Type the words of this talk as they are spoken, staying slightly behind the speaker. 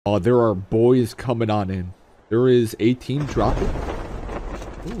There are boys coming on in. There is 18 dropping.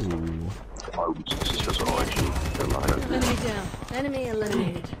 Ooh. Enemy down. Enemy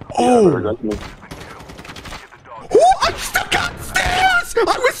eliminated. Oh! Oh, I'm stuck on stairs!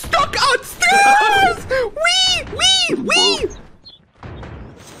 I was stuck on stairs! Wee!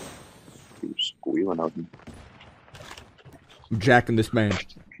 I'm jacking this man.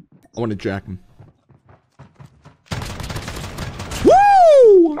 I want to jack him.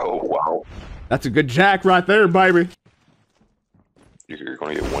 Woo! Oh, wow. That's a good jack right there, baby. You're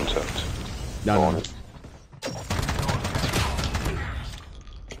gonna get one tapped. No.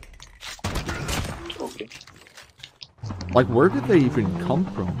 Okay. Like, where did they even come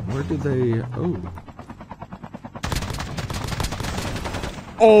from? Where did they...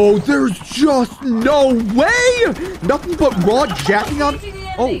 Oh, there's just no way! Nothing but raw jacking on...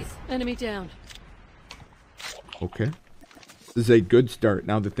 Oh. Enemy down. Okay. This is a good start.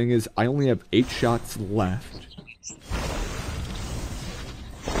 Now, the thing is, I only have 8 shots left.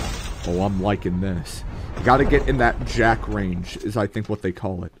 Oh, I'm liking this. You gotta get in that jack range, is I think what they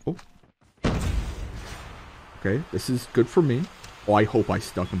call it. Oh. Okay, this is good for me. Oh, I hope I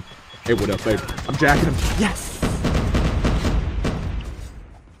stuck him. Hey, what up, babe? I'm jacking him. Yes!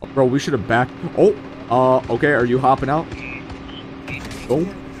 Oh, bro, we should have backed... Oh! Okay, are you hopping out?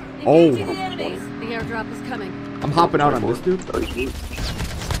 Boom. Oh! The airdrop is coming. I'm hopping out on this dude.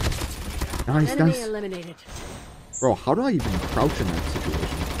 Nice. Eliminated. Bro, how do I even crouch in that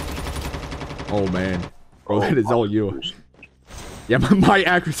situation? Oh, man. Bro, that is all you. Yeah, my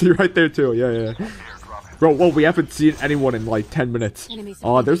accuracy right there, too. Yeah. Bro, whoa, we haven't seen anyone in, like, 10 minutes.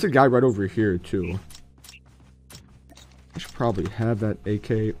 There's a guy right over here, too. I should probably have that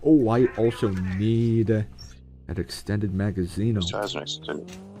AK. Oh, I also need that extended magazine.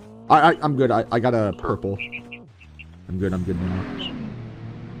 I'm good. I got a purple. I'm good now.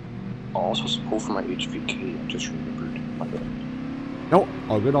 Also, support for my HVK. I just remembered. My bad. No,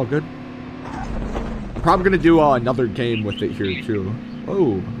 all good. I'm probably gonna do another game with it here too.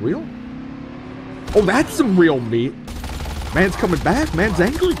 Oh, real? Oh, that's some real meat. Man's coming back. Man's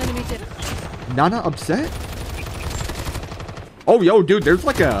angry. Nana upset. Oh, yo, dude, there's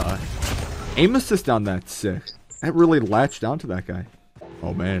like a aim assist on that. Sick. That really latched onto that guy.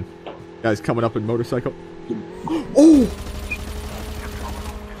 Oh man, guy's coming up in motorcycle. Oh!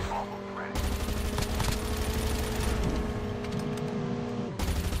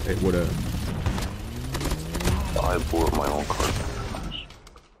 Hey, what up? I bought my own car.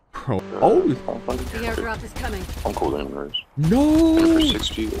 Bro. Oh! The airdrop is coming. I'm cool anyways. No! And for 6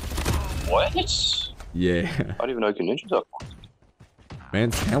 people. What? Yeah. I don't even know I can ninja that.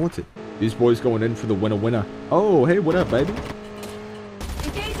 Man's talented. These boys going in for the winner. Oh, hey, what up, baby?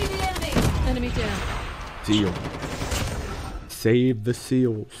 Engaging the enemy. Enemy down. Seal. Save the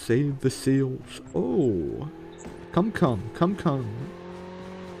seals. Save the seals. Oh. Come.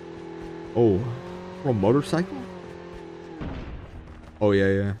 Oh. A motorcycle? Oh,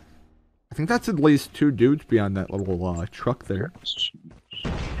 yeah. I think that's at least 2 dudes behind that little truck there.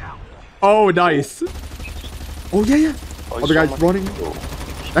 Oh, nice. Oh, yeah. Oh, the guy's running.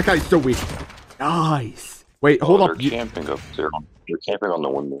 That guy's so weak. Nice. Wait, hold up. They're camping up there. They're camping on the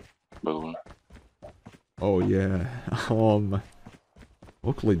window. By the way. Oh, yeah.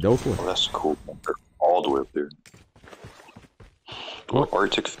 Oakley dokley. Oh, that's cool. They're all the way up there. Well,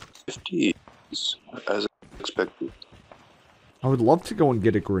 Arctic 50s, as expected. I would love to go and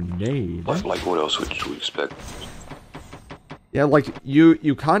get a grenade. Like what else would you expect? Yeah, like,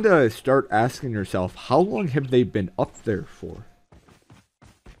 you kind of start asking yourself, how long have they been up there for?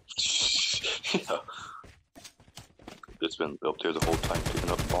 Yeah. It's been up there the whole time picking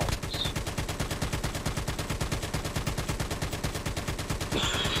up bombs.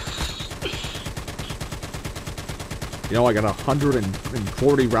 You know, I got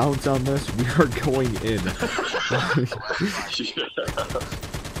 140 rounds on this. We are going in.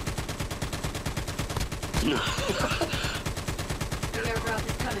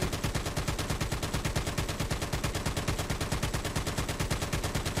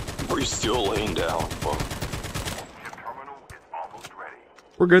 Are you still laying down? Whoa.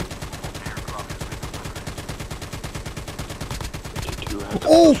 We're good.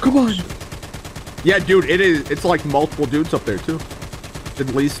 Oh, come on! Yeah, dude, it's like multiple dudes up there, too.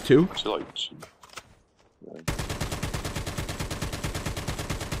 At least 2.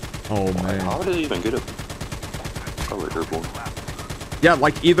 Oh, man. How did they even get up? Oh, airborne. Yeah,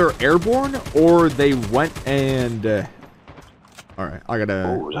 like either airborne or they went and... Alright, I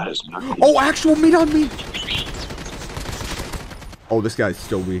gotta... Oh, that is not... Oh, actual meat on me! Oh, this guy's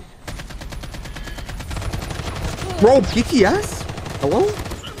still weak. Bro, PTS? Hello?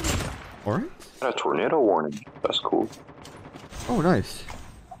 Alright. A tornado warning. That's cool. Oh, nice.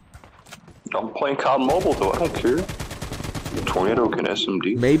 I'm playing COD Mobile though. I don't care. The tornado can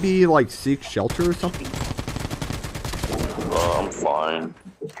SMD. Maybe like seek shelter or something. I'm fine.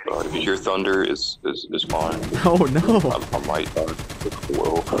 If you hear thunder, is fine. Oh no. I might die.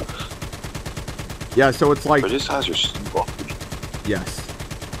 Well. Yeah, so it's like. But this has your. Yes,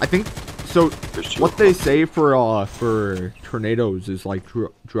 I think so. What they say for tornadoes is like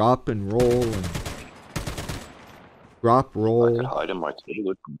drop and roll and drop roll. I can hide in my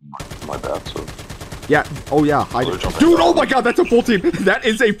toilet, my bathtub. Yeah. Oh yeah. Hide it. Dude. Oh my God. That's a full team. That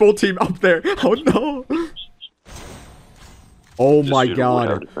is a full team up there. Oh no. Oh my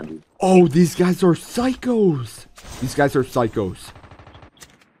God. Oh, these guys are psychos. These guys are psychos.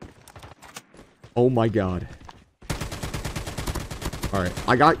 Oh my God. Alright,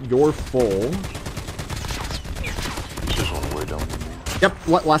 I got your full.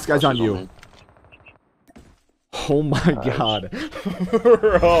 Yep, last guy's on you. Oh my God.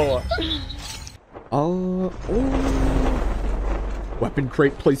 Bro. Oh. Weapon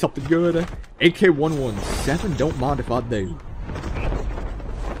crate, play something good. AK-117, don't mind if I do.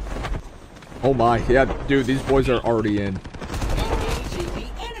 Oh my, yeah, dude, these boys are already in.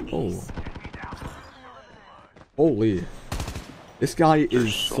 Oh. Holy. This guy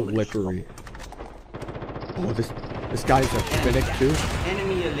is slippery. Oh, this guy's a Finnick too.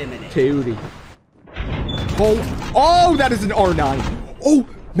 Enemy eliminated. Tootie. Oh, that is an R9. Oh,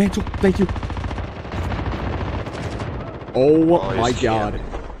 mantle, thank you. Oh my God.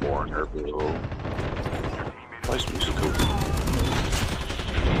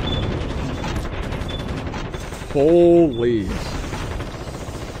 Holy.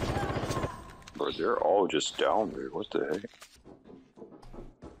 Bro, they're all just down there. What the heck?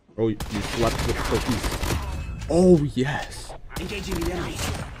 Oh, you slept with cookies. Oh, yes. Engaging the enemy.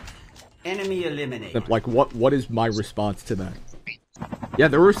 Enemy eliminated. Like, what is my response to that? Yeah,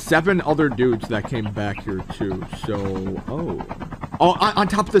 there were 7 other dudes that came back here, too. So, oh. Oh, on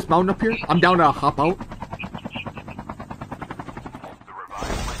top of this mountain up here? I'm down to hop out.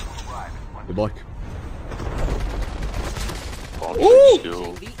 Good luck.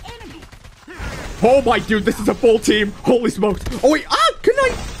 Ooh! Oh my dude, this is a full team. Holy smokes. Oh wait, good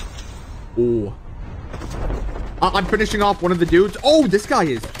night. Oh. I'm finishing off one of the dudes. Oh, this guy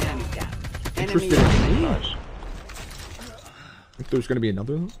is interesting. I think there's gonna be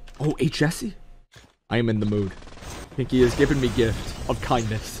another one. Oh, HSE. I am in the mood. Pinky has given me gift of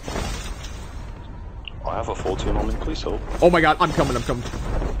kindness. I have a full team on me, please help. Oh my God, I'm coming.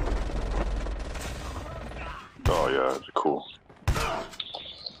 Oh yeah, it's cool.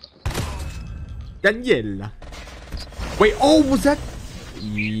 Daniela. Wait, oh, was that?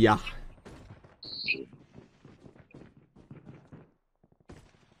 Yeah.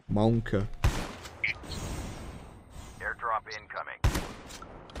 Monka. Airdrop incoming.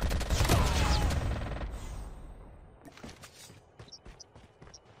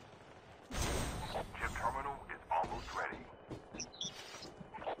 Chip terminal is almost ready.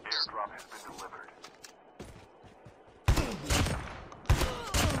 Airdrop has been delivered.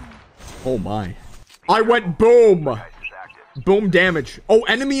 Oh my. I went boom. Boom damage. Oh,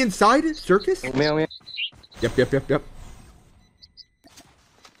 enemy inside? Circus? Yep.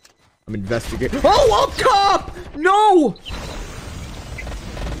 I'm investigating. Oh, up top! No!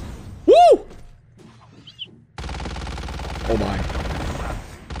 Woo! Oh my.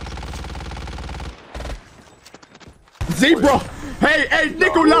 Zebra! Hey,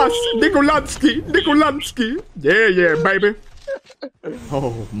 Nikolansky! Yeah, baby.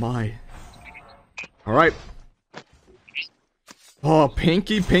 Oh my. Alright. Oh,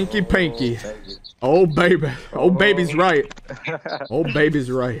 Pinky. Oh, baby. Oh, baby's right. Oh, baby's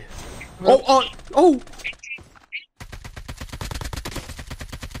right. Oh.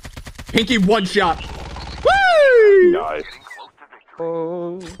 Pinky one shot. Woo! Nice.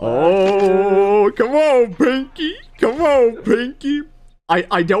 Oh, come on, Pinky.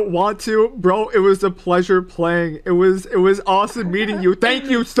 I don't want to, bro. It was a pleasure playing. It was awesome meeting you. Thank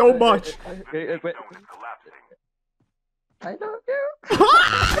you so much. I don't know.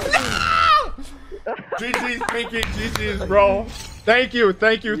 GG's, Pinky. GG's, bro. Thank you.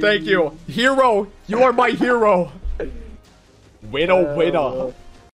 Hero. You are my hero. Winner.